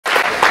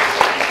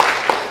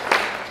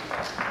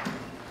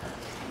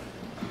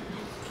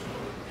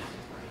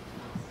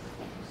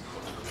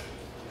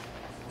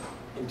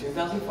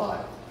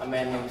2005, a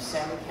man named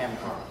Sammy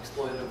Kamkar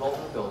exploited a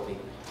vulnerability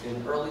in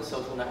an early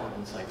social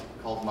networking site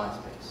called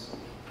MySpace.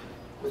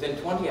 Within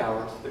 20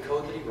 hours, the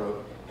code that he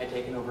wrote had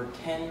taken over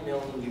 10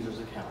 million users'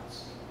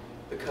 accounts.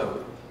 The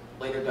code,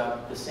 later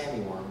dubbed the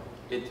Sammy worm,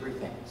 did three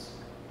things.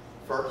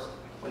 First,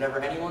 whenever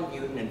anyone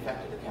viewed an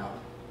infected account,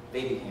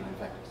 they became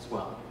infected as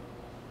well.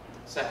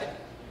 Second,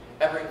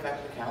 every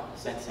infected account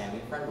sent Sammy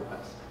a friend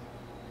request.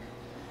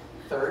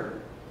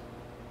 Third,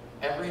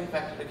 every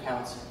infected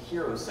account's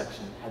heroes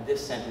section had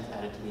this sentence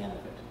added to the end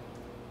of it.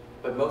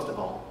 But most of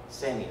all,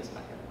 Sammy is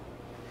my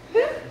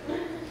hero.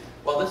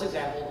 While this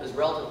example is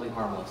relatively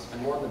harmless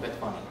and more than a bit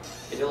funny,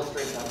 it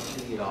illustrates how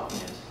easy it often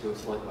is to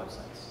exploit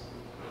websites.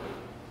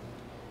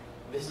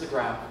 This is a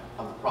graph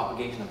of the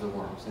propagation of the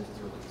worm since its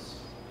release.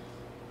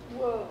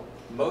 Whoa.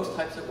 Most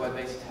types of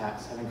web-based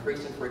attacks have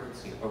increased in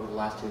frequency over the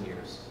last 2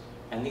 years,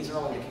 and these are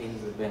only the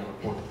cases that have been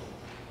reported.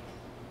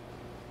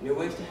 New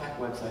ways to hack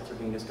websites are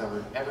being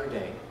discovered every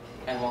day,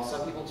 and while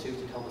some people choose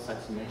to tell the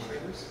site's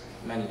administrators,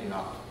 many do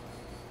not.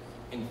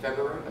 In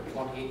February of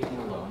 2018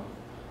 alone,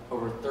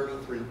 over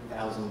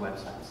 33,000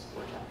 websites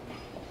were attacked.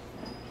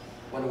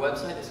 When a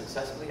website is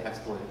successfully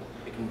exploited,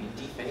 it can be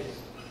defaced,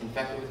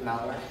 infected with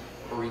malware,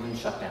 or even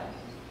shut down.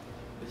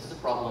 This is a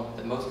problem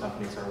that most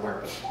companies are aware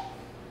of.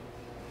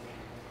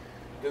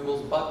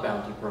 Google's bug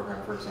bounty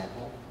program, for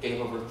example, gave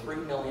over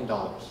 $3 million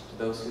to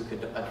those who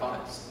could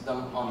advise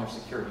them on their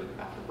security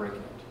after breaking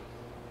it.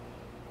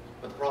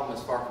 But the problem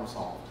is far from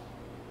solved.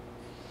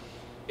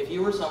 If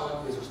you were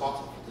someone who is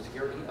responsible for the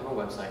security of a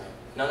website,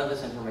 none of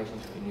this information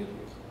should be new to you.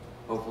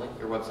 Hopefully,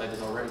 your website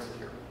is already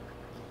secure.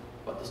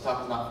 But this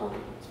talk is not for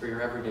you, it's for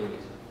your everyday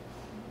user.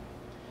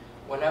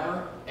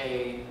 Whenever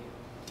a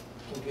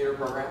computer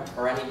program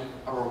or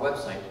a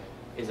website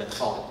is at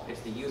fault,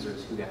 it's the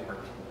users who get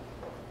hurt.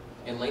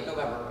 In late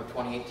November of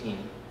 2018,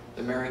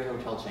 the Marriott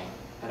hotel chain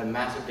had a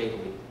massive data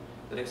leak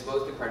that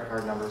exposed the credit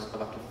card numbers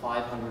of up to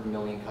 500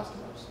 million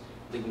customers,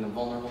 leaving them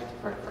vulnerable to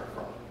credit card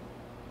fraud.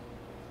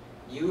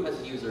 You as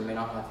a user may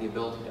not have the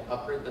ability to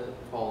upgrade the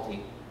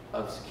quality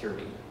of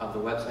security of the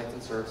websites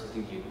and services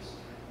you use,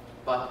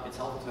 but it's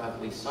helpful to have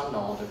at least some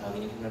knowledge of how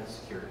the internet is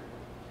secured,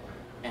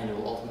 and it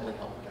will ultimately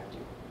help protect you.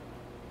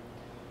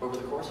 Over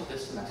the course of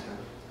this semester,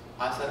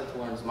 I set out to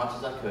learn as much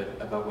as I could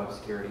about web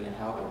security and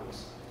how it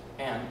works,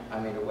 and I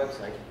made a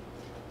website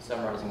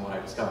summarizing what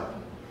I discovered.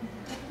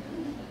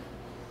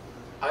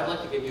 I'd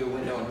like to give you a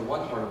window into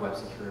one part of web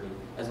security,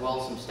 as well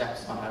as some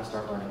steps on how to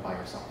start learning by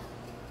yourself.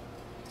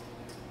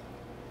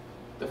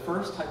 The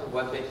first type of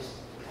web-based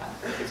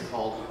attack is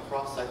called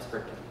cross-site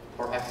scripting,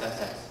 or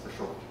XSS for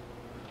short.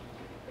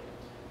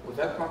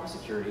 Without proper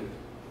security,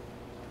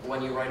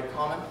 when you write a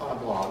comment on a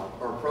blog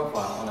or a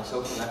profile on a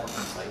social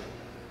networking site,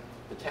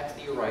 the text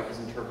that you write is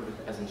interpreted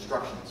as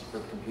instructions for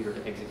the computer to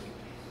execute.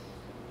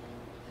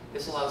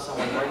 This allows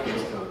someone writing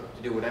this code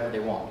to do whatever they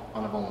want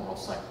on a vulnerable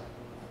site.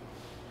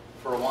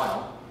 For a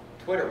while,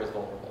 Twitter was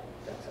vulnerable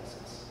to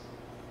XSS.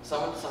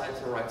 Someone decided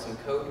to write some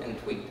code in a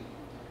tweet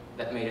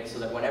that made it so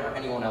that whenever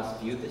anyone else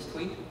viewed this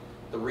tweet,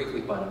 the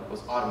retweet button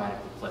was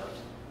automatically clicked.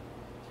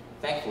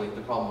 Thankfully,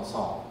 the problem was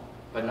solved,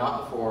 but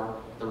not before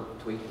the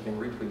tweet had been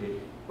retweeted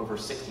over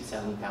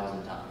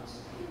 67,000 times.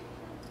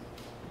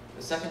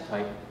 The second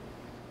type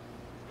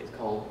is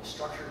called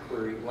structured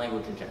query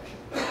language injection,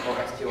 or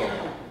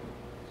SQL.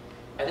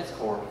 At its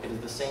core, it is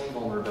the same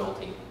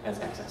vulnerability as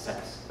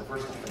XSS, the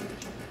first type I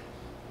mentioned,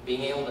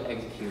 being able to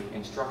execute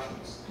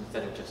instructions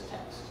instead of just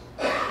text.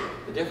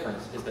 The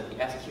difference is that the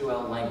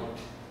SQL language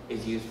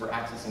is used for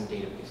accessing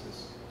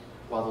databases,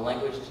 while the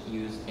language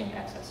used in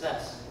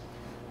XSS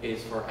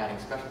is for adding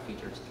special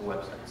features to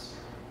websites.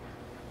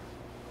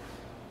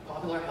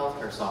 Popular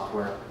healthcare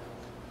software,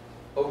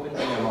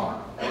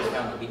 OpenEMR, was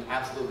found to be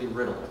absolutely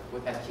riddled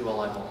with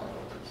SQLi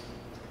vulnerabilities,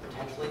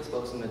 potentially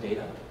exposing the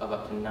data of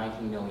up to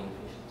 90 million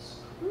patients.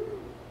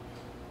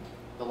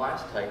 The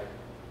last type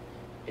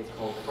is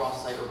called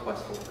cross-site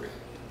request filtering,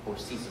 or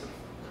CSRF.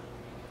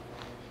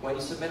 When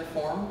you submit a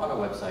form on a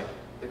website,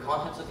 the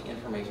contents of the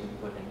information you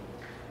put in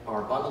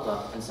are bundled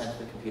up and sent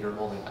to the computer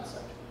holding that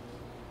site.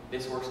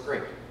 This works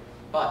great,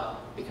 but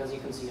because you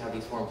can see how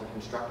these forms are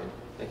constructed,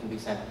 they can be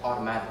sent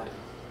automatically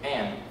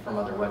and from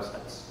other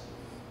websites.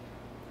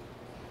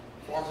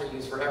 Forms are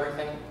used for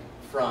everything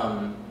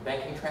from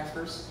banking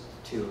transfers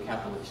to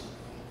account deletion.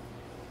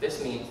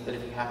 This means that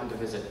if you happen to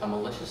visit a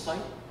malicious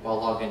site while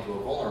logged into a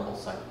vulnerable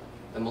site,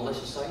 the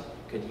malicious site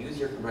could use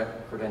your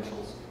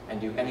credentials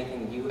and do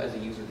anything you as a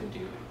user could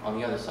do on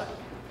the other site,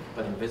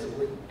 but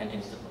invisibly and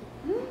instantly.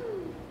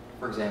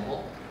 For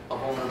example, a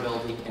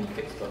vulnerability in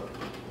Fixbook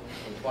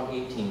in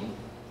 2018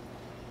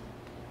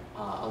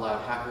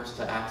 allowed hackers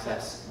to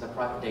access the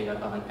private data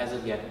of an as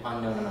of yet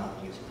unknown amount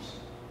of users.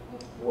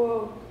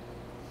 Whoa.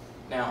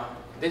 Now,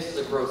 this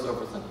is a gross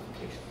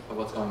oversimplification of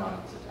what's going on in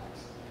these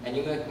attacks, and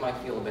you might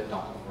feel a bit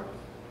daunted already.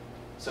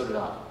 So did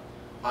I.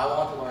 I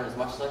wanted to learn as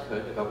much as I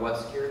could about web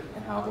security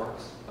and how it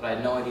works, but I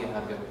had no idea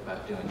how to go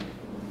about doing it.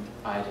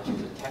 I had to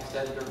choose a text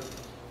editor,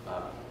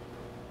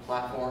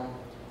 platform,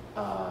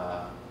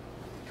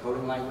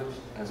 coding language,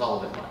 and it was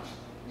all a bit much.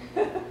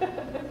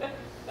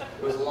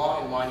 It was a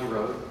long and windy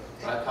road,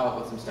 but I've come up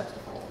with some steps to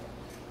follow.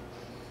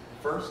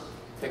 First,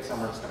 pick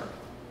somewhere to start.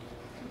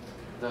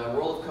 The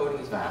world of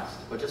coding is vast,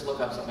 but just look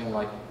up something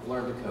like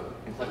Learn to Code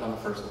and click on the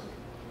first link.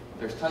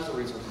 There's tons of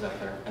resources out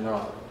there, and they're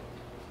all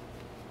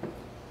good.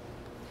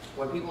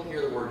 When people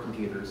hear the word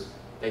computers,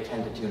 they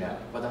tend to tune out,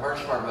 but the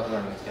hardest part about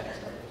learning is getting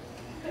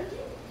started.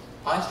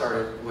 I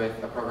started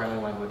with a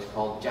programming language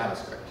called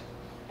JavaScript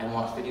and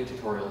watched video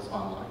tutorials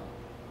online.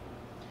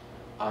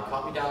 I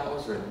copied down what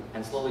was written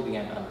and slowly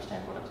began to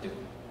understand what I was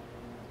doing.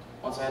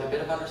 Once I had a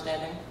bit of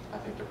understanding, I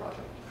picked a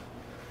project.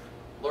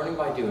 Learning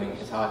by doing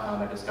is how I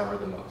found I discovered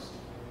the most.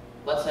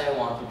 Let's say I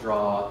wanted to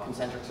draw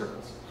concentric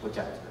circles with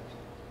JavaScript.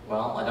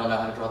 Well, I don't know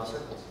how to draw the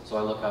circles, so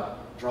I look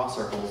up draw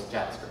circles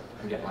JavaScript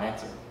and get my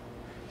answer.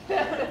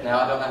 Now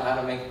I don't know how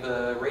to make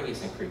the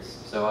radius increase,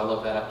 so I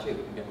look that up too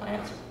and get my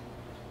answer.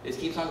 This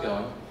keeps on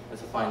going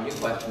as I find new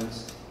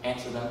questions,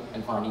 answer them,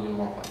 and find even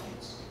more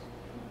questions.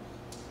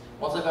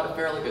 Once I've got a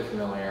fairly good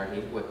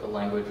familiarity with the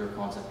language or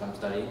concept I'm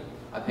studying,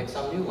 I pick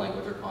some new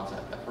language or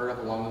concept I've heard of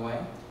along the way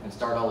and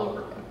start all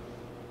over again.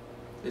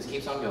 This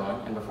keeps on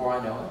going, and before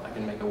I know it, I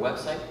can make a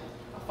website,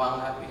 a file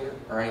navigator,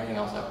 or anything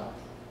else I want.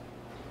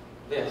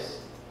 This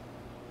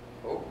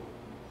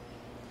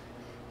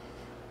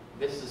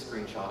is a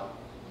screenshot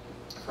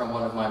from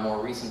one of my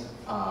more recent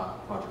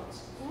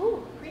projects.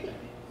 Ooh, pretty.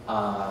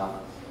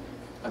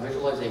 A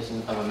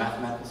visualization of a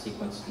mathematical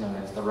sequence known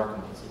as the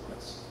Ruckman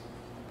sequence.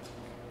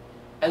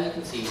 As you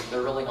can see, there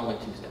are really only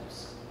two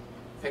steps.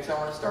 Pick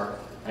somewhere to start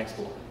and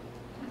explore.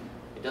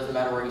 It doesn't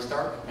matter where you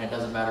start, and it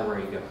doesn't matter where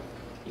you go.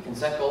 You can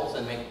set goals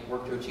and make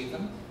work to achieve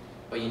them,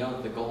 but you know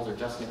that the goals are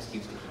just an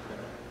excuse to keep there.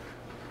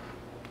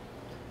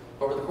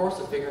 Over the course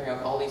of figuring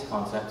out all these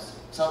concepts,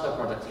 some of the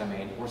projects I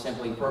made were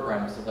simply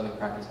programs to let me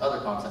practice other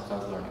concepts I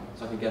was learning,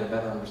 so I could get a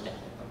better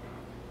understanding of them.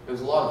 It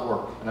was a lot of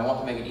work, and I want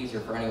to make it easier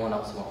for anyone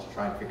else who wants to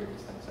try and figure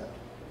these things out.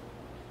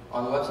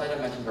 On the website I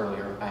mentioned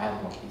earlier, I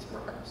added one of these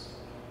programs.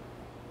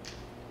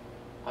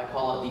 I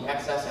call it the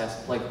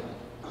XSS Playground,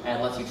 and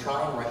it lets you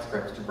try and write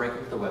scripts to break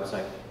into the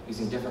website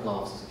using different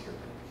levels of security,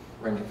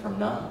 ranging from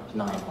none to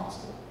 9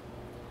 possible.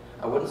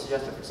 I wouldn't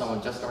suggest it for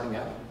someone just starting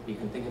out, but you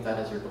can think of that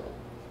as your goal.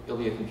 You'll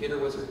be a computer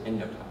wizard in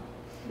no time.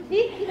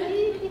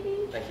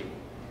 Thank you.